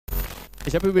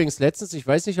Ich habe übrigens letztens, ich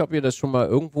weiß nicht, ob ihr das schon mal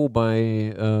irgendwo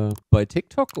bei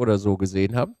TikTok oder so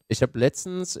gesehen habt. Ich habe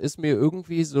letztens, ist mir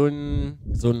irgendwie so ein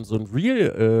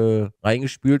Reel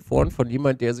reingespült worden von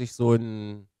jemand, der sich so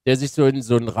in so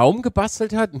einen Raum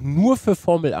gebastelt hat, nur für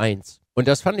Formel 1. Und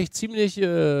das fand ich ziemlich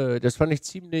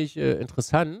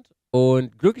interessant.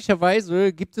 Und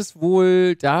glücklicherweise gibt es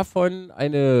wohl davon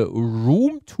eine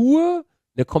Roomtour,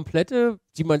 eine komplette,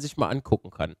 die man sich mal angucken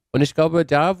kann. Und ich glaube,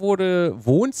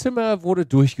 Wohnzimmer wurde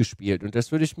durchgespielt. Und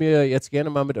das würde ich mir jetzt gerne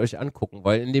mal mit euch angucken,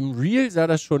 weil in dem Reel sah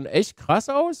das schon echt krass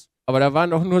aus, aber da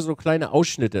waren auch nur so kleine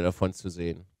Ausschnitte davon zu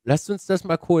sehen. Lasst uns das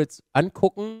mal kurz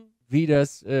angucken, wie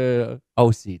das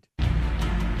aussieht.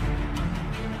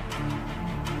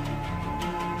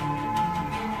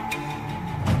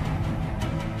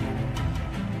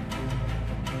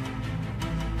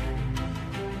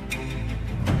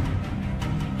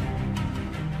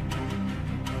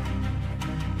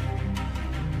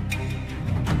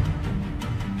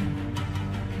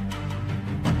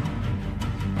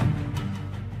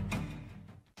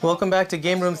 Welcome back to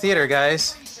Game Room Theater,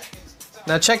 guys.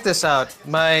 Now check this out.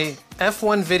 My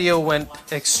F1 video went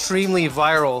extremely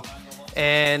viral,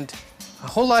 and a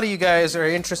whole lot of you guys are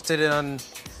interested in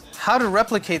how to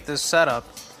replicate this setup.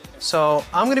 So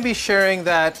I'm going to be sharing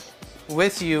that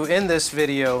with you in this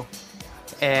video,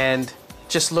 and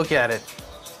just look at it.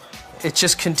 It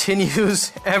just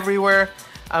continues everywhere.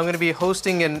 I'm going to be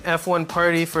hosting an F1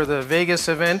 party for the Vegas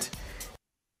event.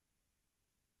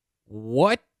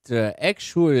 What the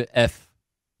actual F?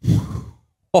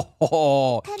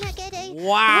 Oh,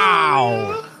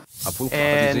 wow!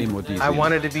 And I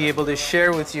wanted to be able to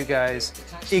share with you guys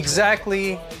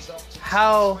exactly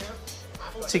how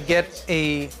to get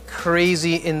a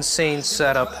crazy, insane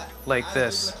setup like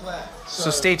this. So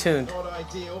stay tuned.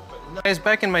 Guys,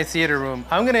 back in my theater room,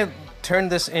 I'm gonna turn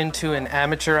this into an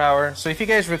amateur hour. So if you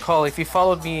guys recall, if you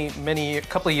followed me a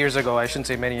couple of years ago, I shouldn't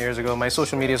say many years ago, my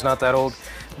social media is not that old,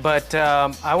 but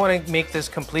I want to make this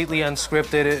completely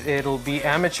unscripted. It'll be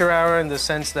amateur hour in the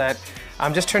sense that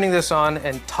I'm just turning this on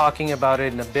and talking about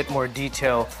it in a bit more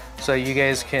detail so you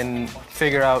guys can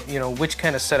figure out, which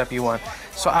kind of setup you want.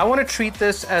 So I want to treat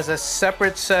this as a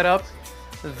separate setup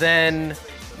than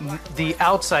the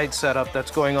outside setup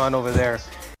that's going on over there.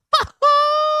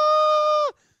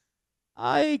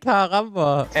 Ay,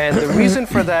 caramba. And the reason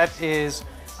for that is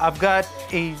I've got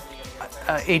a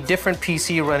different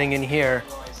PC running in here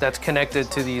that's connected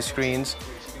to these screens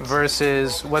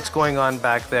versus what's going on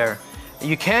back there.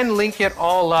 You can link it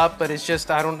all up, but it's just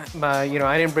I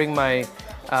didn't bring my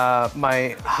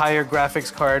my higher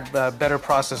graphics card, better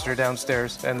processor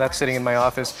downstairs, and that's sitting in my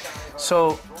office.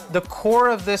 So the core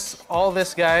of all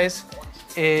this, guys,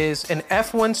 is an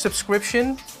F1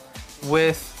 subscription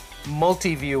with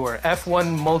multi-viewer,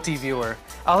 F1 multi-viewer.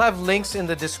 I'll have links in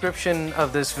the description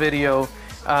of this video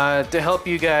to help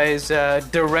you guys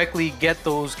directly get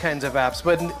those kinds of apps.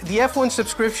 But the F1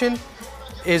 subscription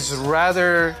is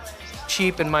rather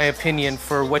cheap in my opinion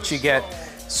for what you get.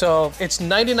 So it's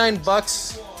 99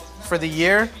 bucks for the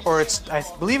year, or I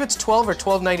believe it's 12 or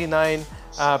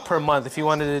 12.99 per month if you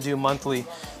wanted to do monthly.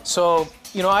 So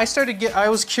I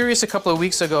was curious a couple of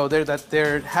weeks ago that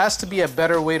there has to be a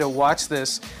better way to watch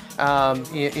this.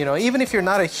 Even if you're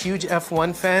not a huge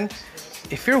F1 fan,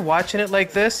 if you're watching it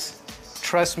like this,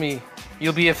 trust me,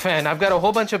 you'll be a fan. I've got a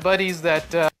whole bunch of buddies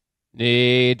that...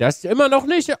 Nee, das immer noch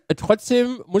nicht.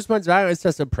 Trotzdem muss man sagen, ist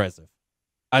das impressive.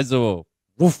 Also,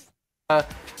 wuff.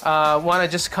 Want to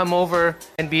just come over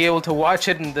and be able to watch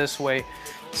it in this way.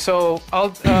 So,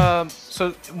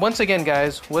 so once again,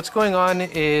 guys, what's going on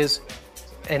is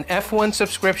an F1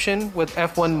 subscription with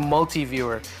F1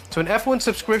 multi-viewer. So an F1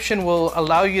 subscription will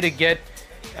allow you to get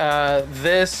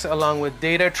this along with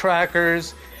data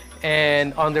trackers,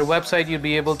 and on their website you'll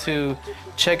be able to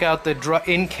check out the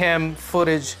in-cam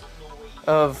footage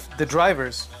of the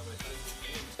drivers.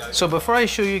 So before I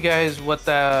show you guys what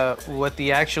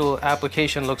the actual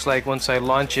application looks like once I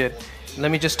launch it, let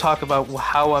me just talk about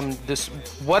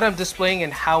what I'm displaying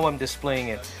and how I'm displaying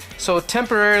it. So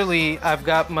temporarily, I've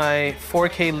got my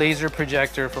 4K laser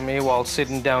projector from AWOL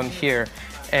sitting down here,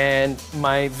 and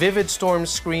my Vivid Storm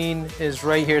screen is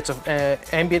right here. It's an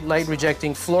ambient light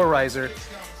rejecting floor riser,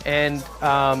 and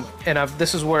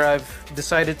this is where I've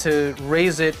decided to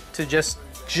raise it to just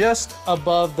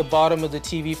above the bottom of the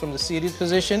TV from the seated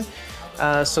position,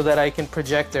 so that I can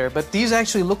project there. But these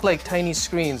actually look like tiny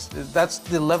screens. That's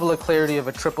the level of clarity of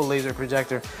a triple laser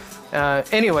projector.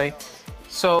 Anyway,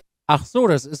 so. Ach so,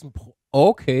 das ist ein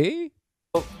okay.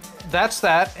 That's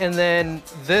that, and then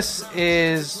this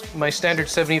is my standard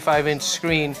 75-inch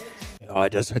screen. Ja,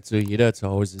 das hat so jeder zu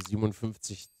Hause.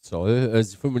 57 Zoll,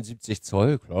 75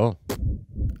 Zoll, klar.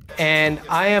 And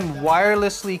I am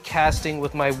wirelessly casting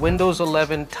with my Windows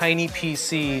 11 tiny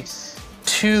PC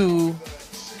to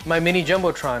my mini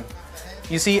Jumbotron.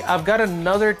 You see, I've got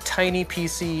another tiny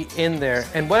PC in there.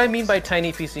 And what I mean by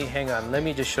tiny PC, hang on, let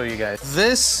me just show you guys.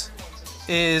 This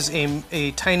is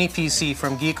a tiny PC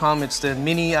from Geekom. It's the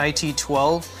Mini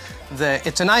IT12.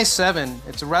 It's an i7.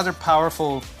 It's a rather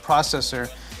powerful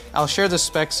processor. I'll share the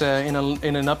specs in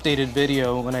an updated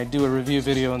video when I do a review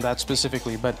video on that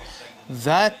specifically. But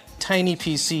that tiny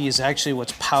PC is actually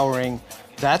what's powering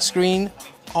that screen,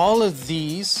 all of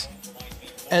these,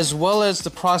 as well as the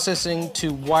processing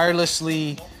to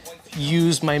wirelessly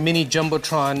use my mini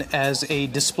Jumbotron as a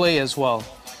display as well.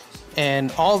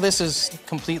 And all this is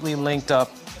completely linked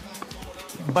up.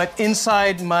 But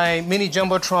inside my mini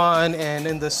Jumbotron and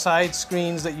in the side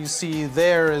screens that you see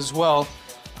there as well,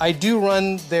 I do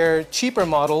run their cheaper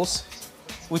models,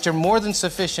 which are more than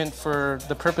sufficient for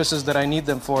the purposes that I need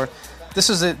them for.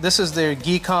 This is their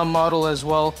Geekom model as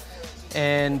well,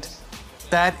 and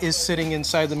that is sitting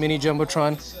inside the mini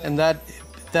Jumbotron, and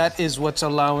that is what's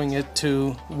allowing it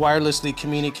to wirelessly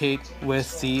communicate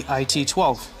with the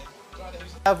IT12.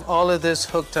 I have all of this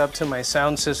hooked up to my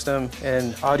sound system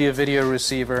and audio video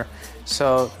receiver,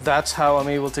 so that's how I'm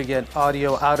able to get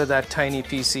audio out of that tiny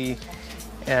PC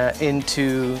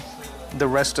into the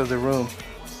rest of the room.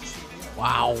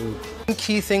 Wow. One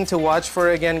key thing to watch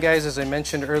for, again, guys, as I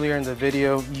mentioned earlier in the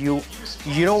video, you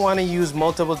don't want to use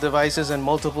multiple devices and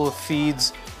multiple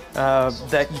feeds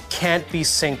that can't be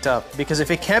synced up, because if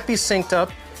it can't be synced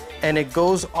up and it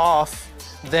goes off,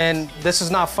 then this is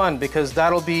not fun, because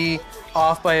that'll be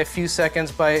off by a few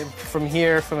seconds from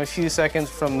here, from a few seconds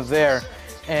from there,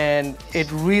 and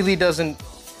it really doesn't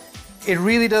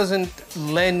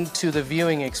lend to the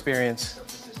viewing experience.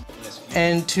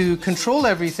 And to control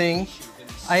everything,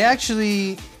 I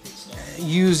actually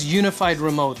use unified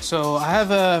remote. So I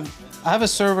have a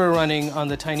server running on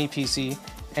the tiny PC,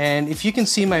 and if you can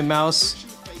see my mouse,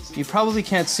 you probably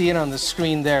can't see it on the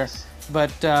screen there,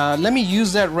 but let me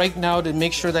use that right now to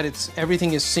make sure that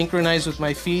everything is synchronized with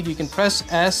my feed. You can press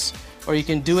S, or you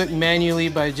can do it manually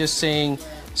by just saying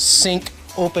sync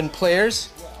open players,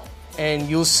 and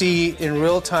you'll see in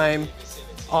real time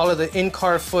all of the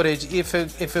in-car footage. If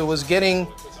it was getting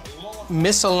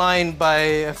misaligned by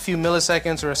a few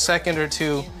milliseconds or a second or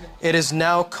two, it is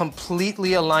now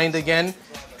completely aligned again,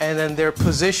 and then their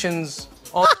positions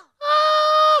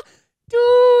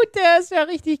Dude, der ist ja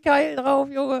richtig geil drauf,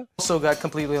 Junge. Also got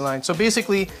completely aligned. So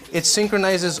basically, it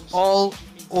synchronizes all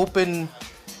open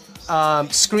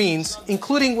screens,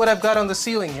 including what I've got on the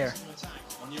ceiling here.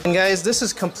 And guys, this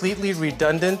is completely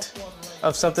redundant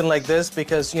of something like this,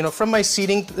 because, you know, from my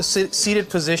seated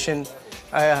position,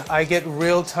 I get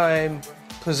real-time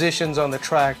positions on the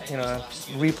track, you know,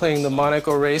 replaying the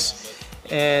Monaco race,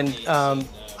 and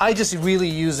I just really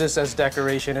use this as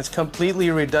decoration. It's completely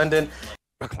redundant.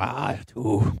 Klar,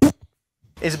 du.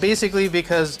 It's basically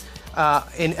because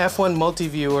in F1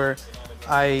 Multiviewer,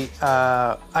 I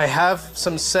have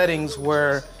some settings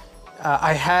where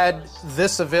I had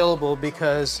this available,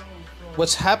 because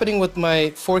what's happening with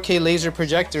my 4K laser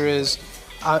projector is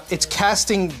it's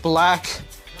casting black.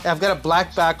 I've got a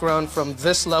black background from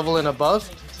this level and above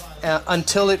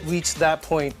until it reached that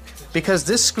point, because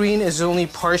this screen is only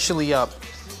partially up.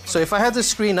 So if I had the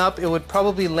screen up, it would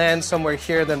probably land somewhere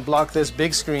here, then block this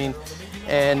big screen,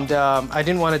 and I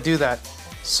didn't want to do that.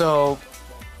 So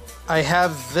I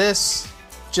have this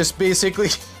just basically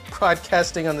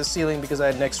broadcasting on the ceiling because I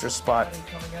had an extra spot.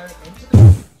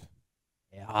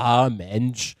 Ja,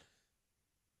 Mensch.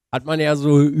 Hat man ja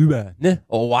so über, ne?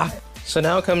 Oh, wow. So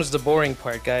now comes the boring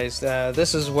part, guys.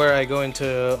 This is where I go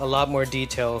into a lot more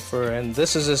detail and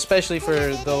this is especially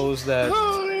for those that...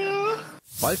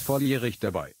 Bald volljährig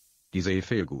dabei. diZee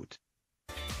viel gut.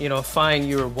 You know, fine,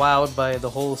 you were wowed by the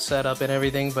whole setup and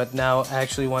everything, but now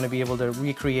actually want to be able to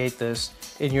recreate this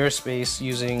in your space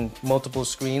using multiple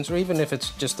screens, or even if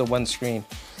it's just the one screen.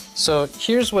 So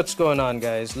here's what's going on,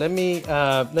 guys. Let me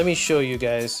show you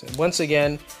guys. Once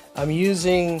again, I've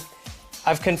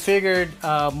configured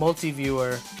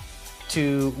Multiviewer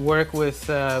to work with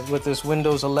this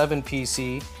Windows 11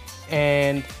 PC,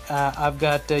 and I've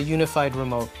got a unified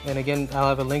remote. And again, I'll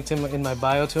have a link to him in my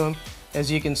bio to him. As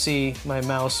you can see, my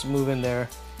mouse moving there.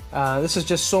 This is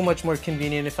just so much more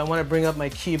convenient. If I want to bring up my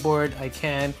keyboard, I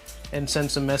can, and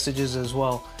send some messages as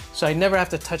well. So I never have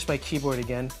to touch my keyboard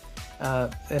again.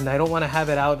 And I don't want to have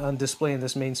it out on display in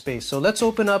this main space. So let's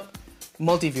open up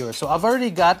multi-viewer. So I've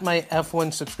already got my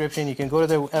F1 subscription. You can go to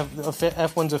the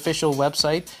F1's official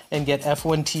website and get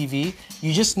F1 TV.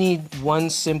 You just need one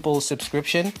simple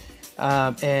subscription.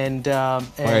 And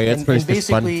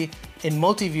basically in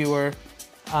multi-viewer,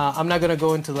 I'm not going to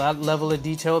go into that level of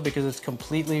detail because it's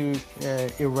completely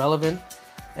irrelevant.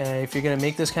 If you're going to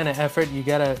make this kind of effort, you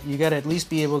gotta at least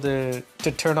be able to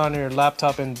turn on your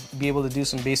laptop and be able to do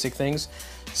some basic things.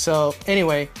 So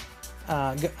anyway,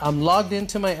 I'm logged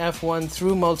into my F1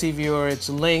 through multi-viewer. It's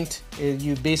linked.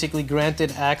 You basically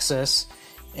granted access.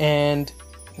 And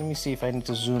let me see if I need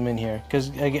to zoom in here. Because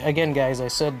again, guys, I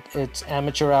said it's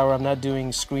amateur hour. I'm not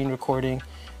doing screen recording.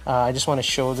 I just want to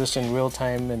show this in real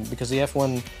time, and because the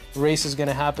F1 race is going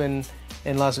to happen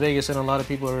in Las Vegas, and a lot of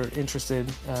people are interested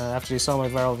after they saw my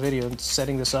viral video and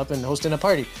setting this up and hosting a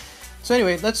party. So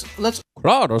anyway, let's.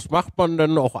 Klar, das macht man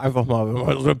dann auch einfach mal, wenn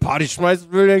man so eine Party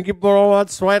schmeißen will, dann gibt man auch mal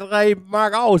 2-3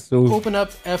 Mark aus. So. Open up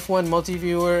F1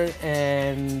 multi-viewer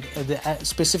and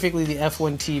specifically the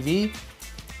F1 TV,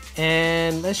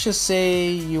 and let's just say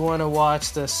you want to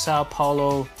watch the Sao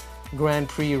Paulo Grand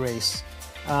Prix race.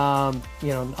 You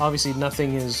know, obviously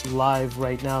nothing is live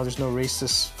right now. There's no race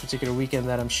this particular weekend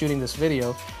that I'm shooting this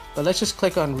video, but let's just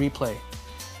click on replay.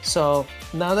 So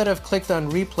now that I've clicked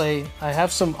on replay, I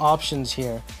have some options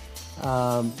here.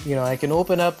 You know, I can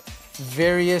open up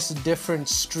various different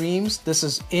streams. This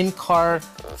is in-car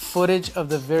footage of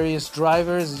the various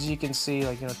drivers, as you can see,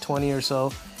 like, you know, 20 or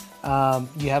so.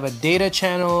 You have a data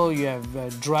channel, you have a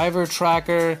driver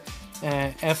tracker,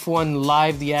 F1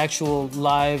 live, the actual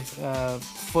live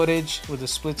footage with a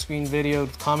split screen video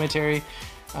commentary,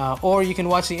 or you can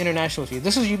watch the international feed.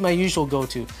 This is my usual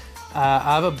go-to.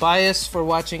 I have a bias for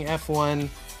watching F1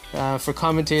 for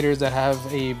commentators that have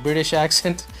a British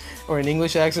accent or an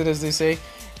English accent, as they say,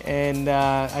 and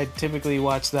I typically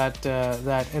watch that.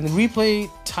 And the replay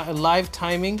live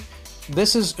timing.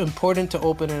 This is important to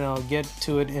open, and I'll get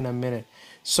to it in a minute.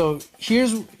 So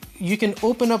you can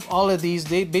open up all of these.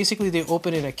 They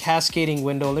open in a cascading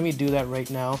window. Let me do that right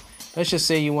now. Let's just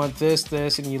say you want this,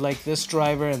 and you like this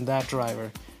driver and that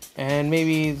driver, and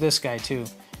maybe this guy too.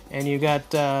 And you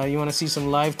got you want to see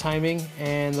some live timing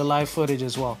and the live footage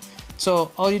as well.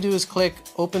 So all you do is click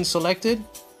Open Selected,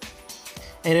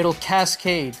 and it'll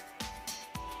cascade.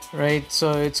 Right,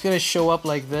 so it's gonna show up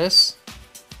like this.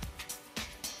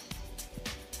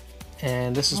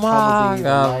 And this is probably the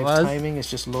live timing. It's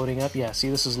just loading up. Yeah, see,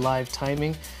 this is live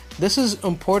timing. This is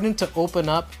important to open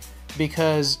up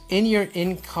because in your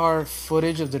in-car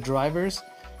footage of the drivers,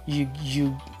 you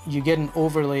get an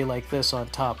overlay like this on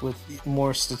top with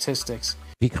more statistics.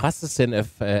 Wie krass ist denn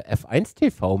F1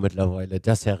 TV mittlerweile?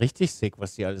 Das ist ja richtig sick,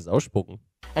 was die alles ausspucken.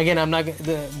 Again, I'm not.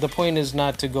 The point is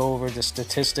not to go over the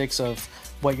statistics of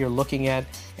what you're looking at,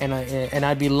 and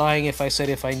I'd be lying if I said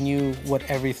if I knew what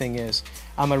everything is.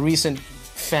 I'm a recent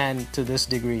fan to this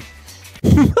degree.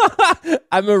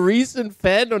 I'm a recent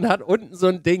fan und hat unten so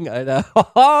ein Ding, Alter.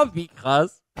 Wie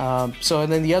krass. So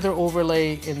and then the other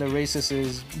overlay in the races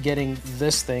is getting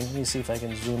this thing. Let me see if I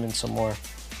can zoom in some more.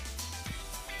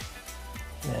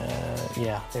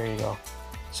 Yeah, there you go.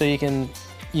 So you can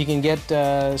get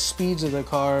speeds of the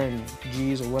car and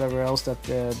G's or whatever else that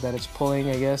it's pulling,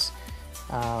 I guess.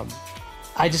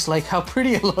 I just like how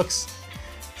pretty it looks.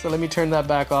 So let me turn that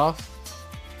back off.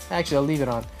 Actually, I'll leave it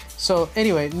on. So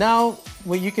anyway, now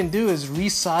what you can do is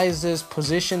resize this,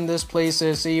 position this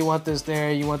places. Say you want this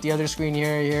there, you want the other screen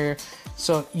here.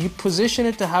 So you position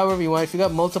it to however you want. If you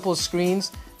got multiple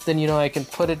screens, then you know I can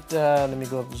put it, let me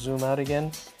go zoom out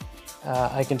again.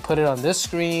 I can put it on this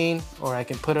screen, or I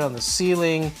can put it on the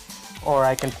ceiling, or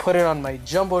I can put it on my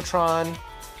Jumbotron.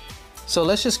 So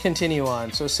let's just continue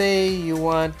on. So say you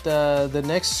want the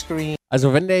next screen.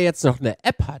 Also wenn der jetzt noch eine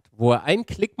App hat, wo er einen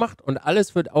Klick macht und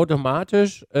alles wird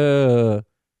automatisch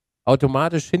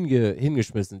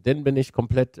hingeschmissen, dann bin ich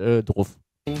komplett drauf.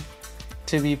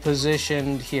 To be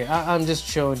positioned here. I'm just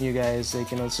showing you guys,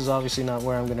 like, you know, this is obviously not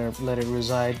where I'm gonna let it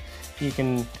reside. You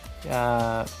can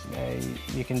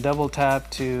double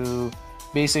tap to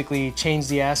basically change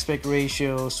the aspect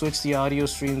ratio, switch the audio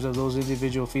streams of those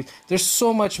individual feeds. There's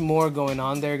so much more going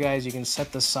on there, guys. You can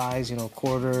set the size, you know,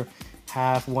 quarter,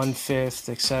 half, 1/5,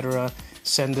 etc.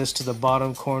 Send this to the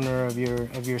bottom corner of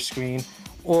your screen,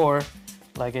 or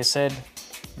like I said,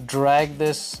 drag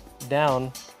this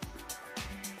down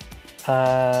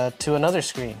to another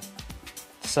screen.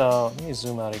 So let me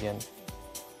zoom out again.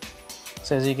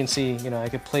 So as you can see, you know, I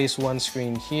could place one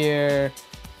screen here,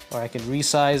 or I could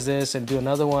resize this and do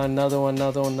another one,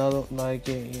 like,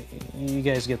 you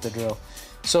guys get the drill.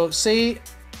 So say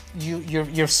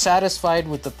you're satisfied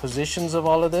with the positions of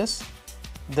all of this,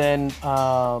 then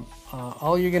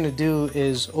all you're gonna do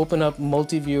is open up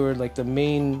multi-viewer, like the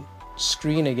main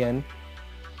screen again.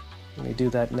 Let me do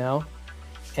that now.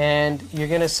 And you're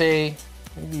gonna say,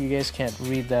 maybe you guys can't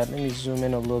read that. Let me zoom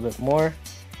in a little bit more.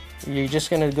 You're just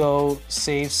gonna go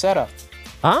save setup.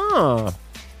 Ah.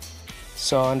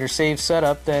 So under save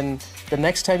setup, then the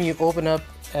next time you open up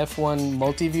F1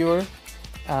 multi-viewer,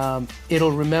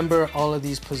 it'll remember all of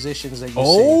these positions that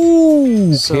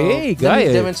you saved. Okay, so let me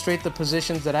geil. demonstrate the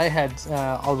positions that I had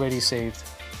already saved.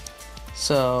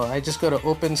 So I just go to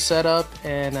open setup,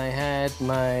 and I had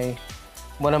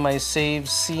one of my saved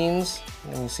scenes.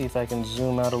 Let me see if I can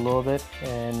zoom out a little bit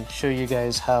and show you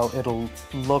guys how it'll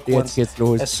look as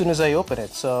soon as I open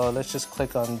it. So let's just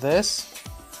click on this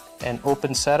and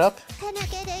open setup.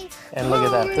 And look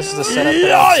at that. This is the setup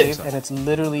that I saved, and it's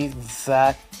literally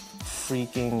that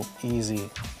freaking easy.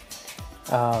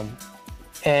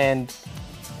 And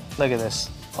look at this.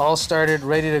 All started,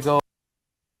 ready to go.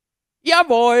 Ja,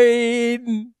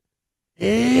 moin!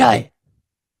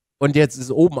 Und jetzt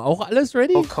ist oben auch alles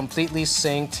ready? Completely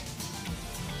synced.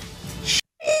 Ich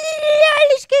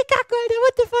geh kacke, Alter,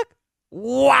 what the fuck?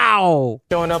 Wow!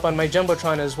 Showing up on my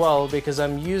Jumbotron as well, because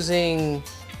I'm using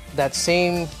that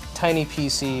same tiny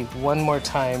PC one more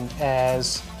time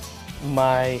as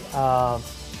my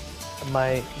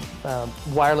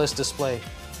wireless display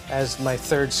as my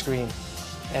third screen.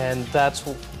 And that's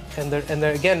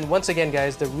again, once again,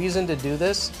 guys, the reason to do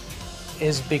this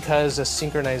is because of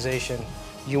synchronization.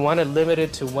 You want to limit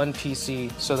it to one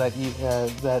PC so that you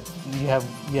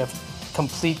have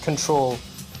complete control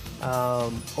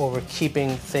over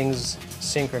keeping things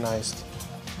synchronized.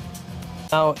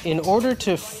 Now, in order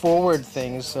to forward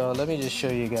things, so let me just show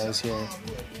you guys here.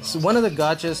 So one of the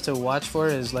gotchas to watch for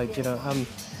is, like, you know,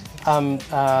 I'm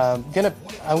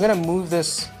gonna move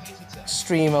this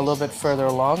stream a little bit further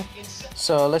along.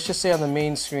 So let's just say on the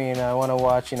main screen, I want to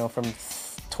watch, you know, from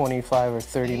 25 or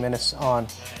 30 minutes on.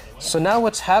 So now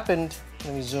what's happened,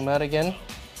 let me zoom out again,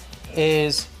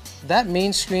 is that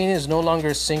main screen is no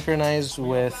longer synchronized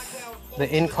with the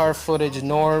in-car footage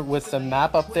nor with the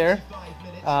map up there.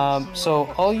 So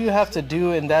all you have to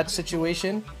do in that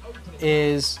situation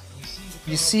is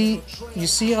you see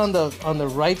on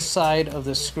the right side of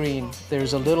the screen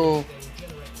there's a little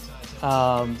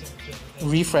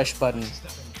refresh button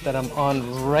that I'm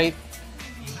on right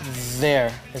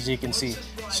there, as you can see.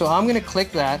 So I'm gonna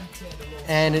click that,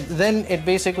 and then it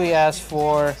basically asks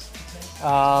for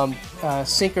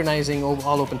synchronizing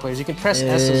all open players. You can press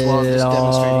S as well. I'm just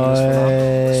demonstrating this for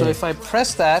now. So if I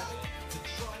press that,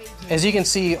 as you can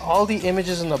see, all the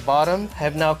images in the bottom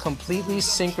have now completely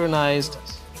synchronized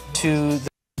to the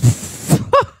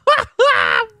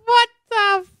What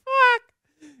the fuck?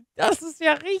 Das ist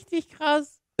ja richtig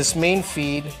krass. this main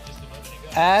feed,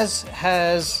 as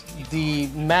has the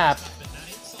map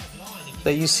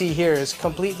that you see here is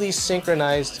completely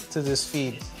synchronized to this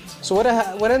feed. So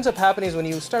what ends up happening is when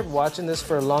you start watching this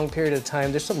for a long period of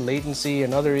time, there's some latency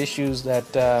and other issues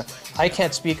that I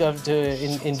can't speak of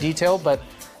in detail, but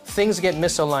things get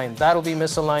misaligned. That'll be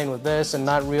misaligned with this and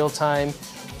not real time,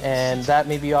 and that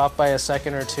may be off by a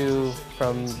second or two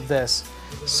from this.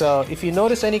 So if you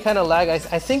notice any kind of lag, I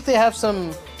think they have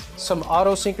some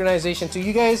auto synchronization too.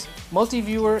 You guys,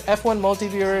 multi-viewer, F1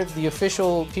 multi-viewer, the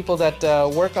official people that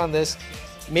work on this,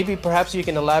 maybe perhaps you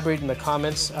can elaborate in the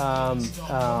comments.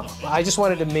 I just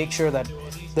wanted to make sure that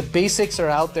the basics are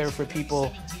out there for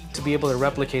people to be able to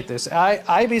replicate this.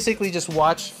 I basically just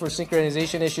watch for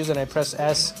synchronization issues, and I press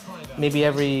S maybe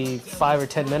every 5 or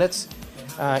 10 minutes.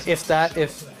 If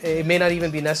it may not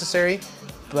even be necessary,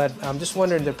 but I'm just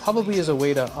wondering, there probably is a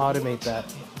way to automate that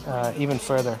even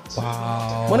further.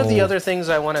 Wow. One of the other things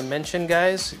I want to mention,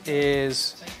 guys,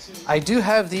 is I do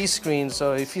have these screens.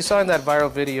 So if you saw in that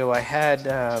viral video, I had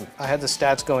the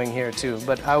stats going here too.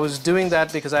 But I was doing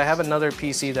that because I have another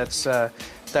PC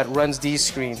that runs these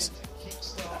screens.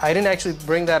 I didn't actually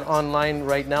bring that online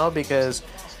right now because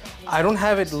I don't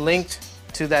have it linked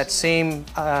to that same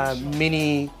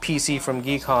mini PC from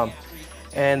Geekom.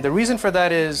 And the reason for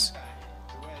that is,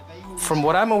 from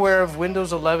what I'm aware of,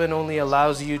 Windows 11 only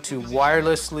allows you to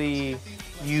wirelessly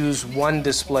use one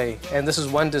display. And this is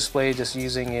one display just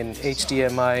using an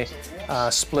HDMI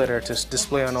splitter to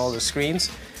display on all the screens.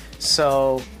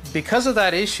 So because of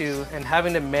that issue and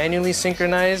having to manually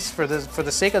synchronize for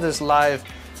the sake of this live,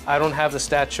 I don't have the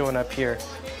stats showing up here.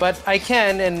 But I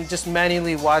can, and just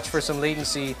manually watch for some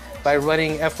latency by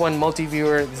running F1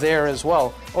 multi-viewer there as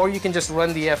well. Or you can just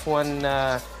run the F1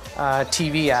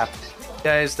 TV app.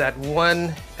 Guys, that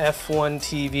one F1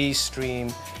 TV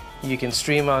stream, you can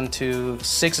stream onto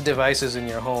 6 devices in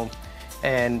your home.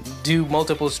 and do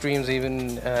multiple streams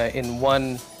even in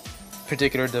one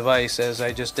particular device, as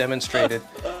I just demonstrated.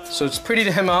 So it's pretty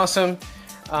damn awesome.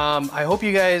 I hope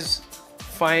you guys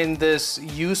find this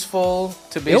useful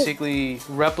to basically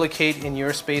replicate in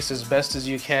your space as best as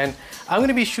you can. I'm going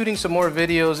to be shooting some more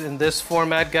videos in this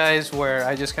format, guys, where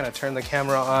I just kind of turn the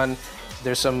camera on.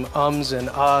 There's some ums and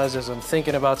ahs as I'm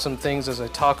thinking about some things as I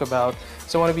talk about.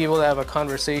 So I want to be able to have a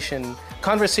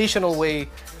conversational way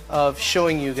of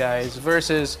showing you guys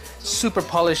versus super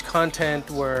polished content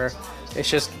where it's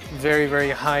just very,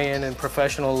 very high-end and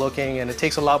professional looking, and it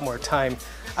takes a lot more time.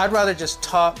 I'd rather just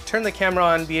talk, turn the camera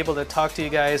on, be able to talk to you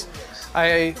guys.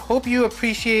 I hope you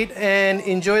appreciate and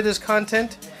enjoy this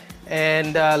content.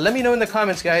 And let me know in the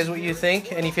comments, guys, what you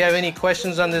think. And if you have any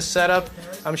questions on this setup,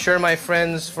 I'm sure my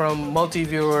friends from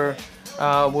Multiviewer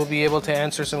will be able to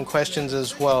answer some questions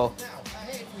as well.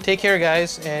 Take care,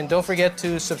 guys, and don't forget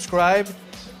to subscribe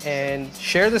and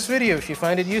share this video if you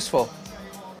find it useful.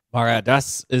 Maga,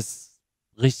 das ist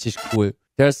richtig cool.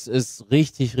 Das ist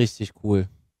richtig, richtig cool.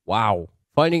 Wow.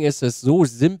 Vor allen Dingen ist es so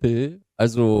simpel,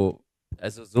 also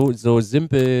so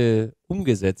simpel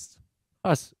umgesetzt.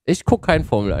 Krass. Ich gucke kein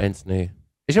Formel 1, nee.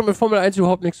 Ich habe mit Formel 1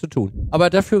 überhaupt nichts zu tun. Aber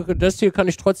dafür, das hier kann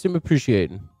ich trotzdem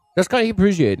appreciaten. Das kann ich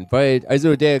appreciaten, weil,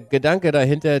 also der Gedanke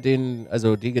dahinter,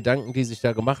 also die Gedanken, die sich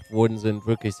da gemacht wurden, sind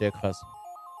wirklich sehr krass.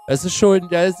 Es ist schon,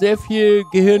 da ist sehr viel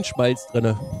Gehirnschmalz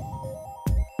drin.